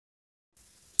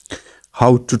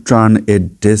How to turn a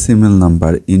decimal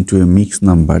number into a mixed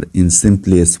number in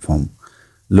simplest form.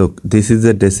 Look, this is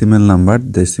a decimal number,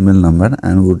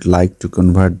 and would like to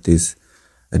convert this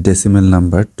decimal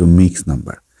number to mixed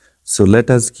number. So let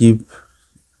us give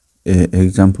an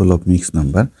example of mixed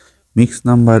number. Mixed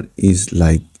number is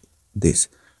like this.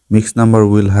 Mixed number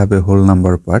will have a whole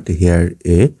number part here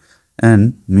A,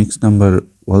 and mixed number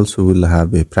also will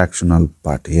have a fractional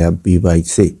part here B by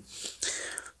C.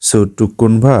 So to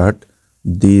convert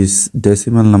this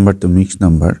decimal number to mixed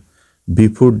number,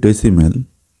 before decimal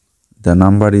the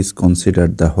number is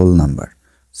considered the whole number.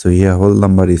 So here whole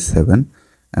number is 7,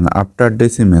 and after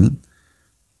decimal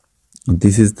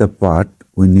this is the part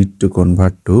we need to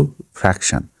convert to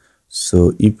fraction.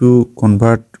 So if you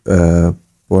convert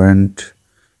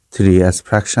 0.3 as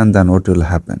fraction, then what will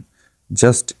happen?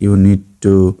 Just you need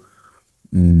to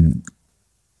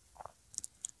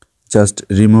just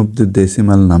remove the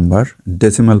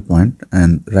decimal point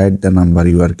and write the number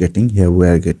you are getting. Here we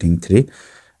are getting 3,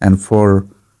 and for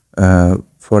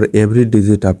every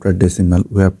digit after decimal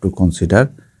we have to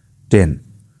consider 10.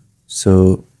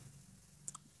 So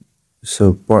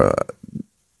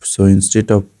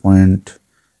instead of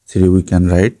 0.3 we can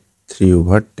write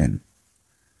 3/10,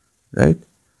 right?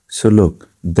 So look,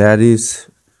 there is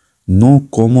no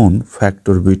common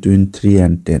factor between 3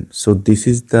 and 10. So this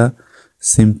is the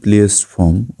simplest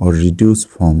form or reduced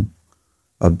form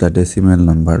of the decimal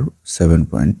number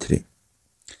 7.3.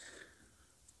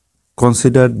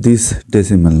 Consider this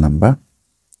decimal number.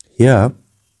 Here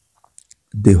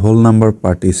the whole number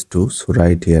part is 2, so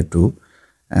write here 2,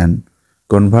 and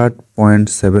convert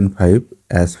 0.75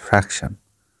 as fraction.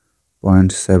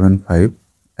 0.75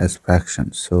 as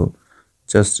fraction. So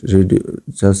just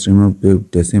remove the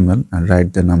decimal and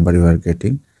write the number you are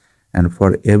getting, and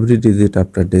for every digit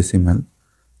after decimal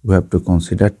we have to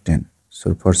consider 10.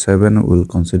 So for 7 we will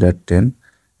consider 10,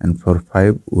 and for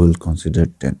 5 we will consider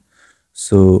 10.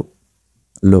 So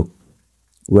look,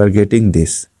 we are getting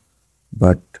this,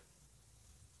 but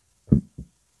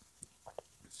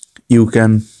you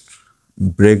can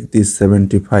break this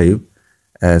 75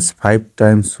 as 5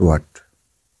 times what?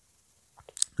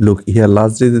 Look, here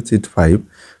last digit is 5,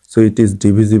 so it is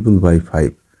divisible by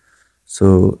 5.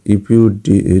 So if you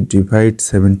divide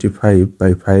 75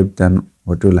 by 5, then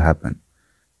what will happen?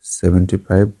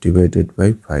 75 divided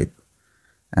by 5,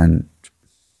 and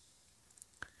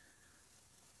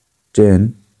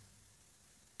 10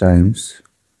 times,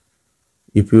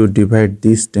 if you divide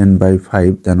this 10 by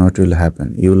 5, then what will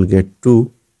happen? You will get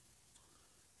 2,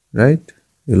 right?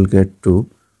 You will get 2,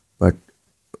 but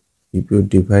if you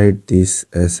divide this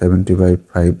 70 by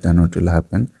 5, then what will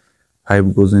happen?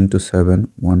 5 goes into 7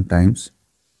 one times,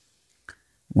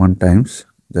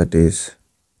 that is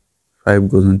 5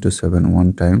 goes into 7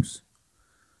 one times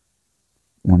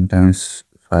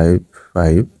 5.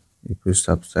 If you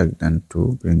subtract, then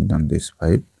 2, bring down this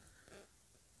 5,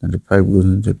 then 5 goes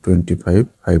into 25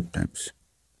 5 times,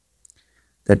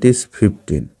 that is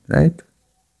 15, right?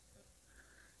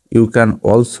 You can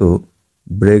also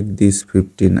break this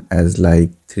 15 as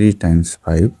like 3 times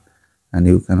 5, and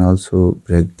you can also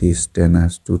break this 10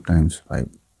 as 2 times 5.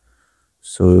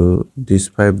 So this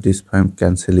 5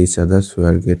 cancel each other, so we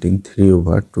are getting 3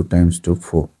 over 2 times 2,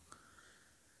 4.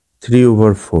 3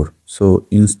 over 4. So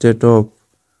instead of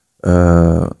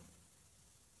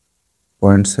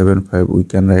 0.75 we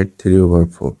can write 3 over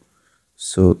 4.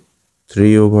 So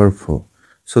 3 over 4.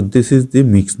 So this is the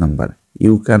mixed number.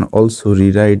 You can also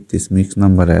rewrite this mixed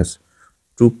number as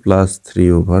 2 plus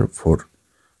 3 over 4.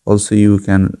 Also you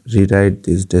can rewrite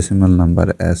this decimal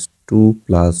number as 2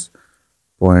 plus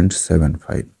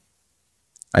 0.75.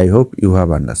 I hope you have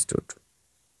understood.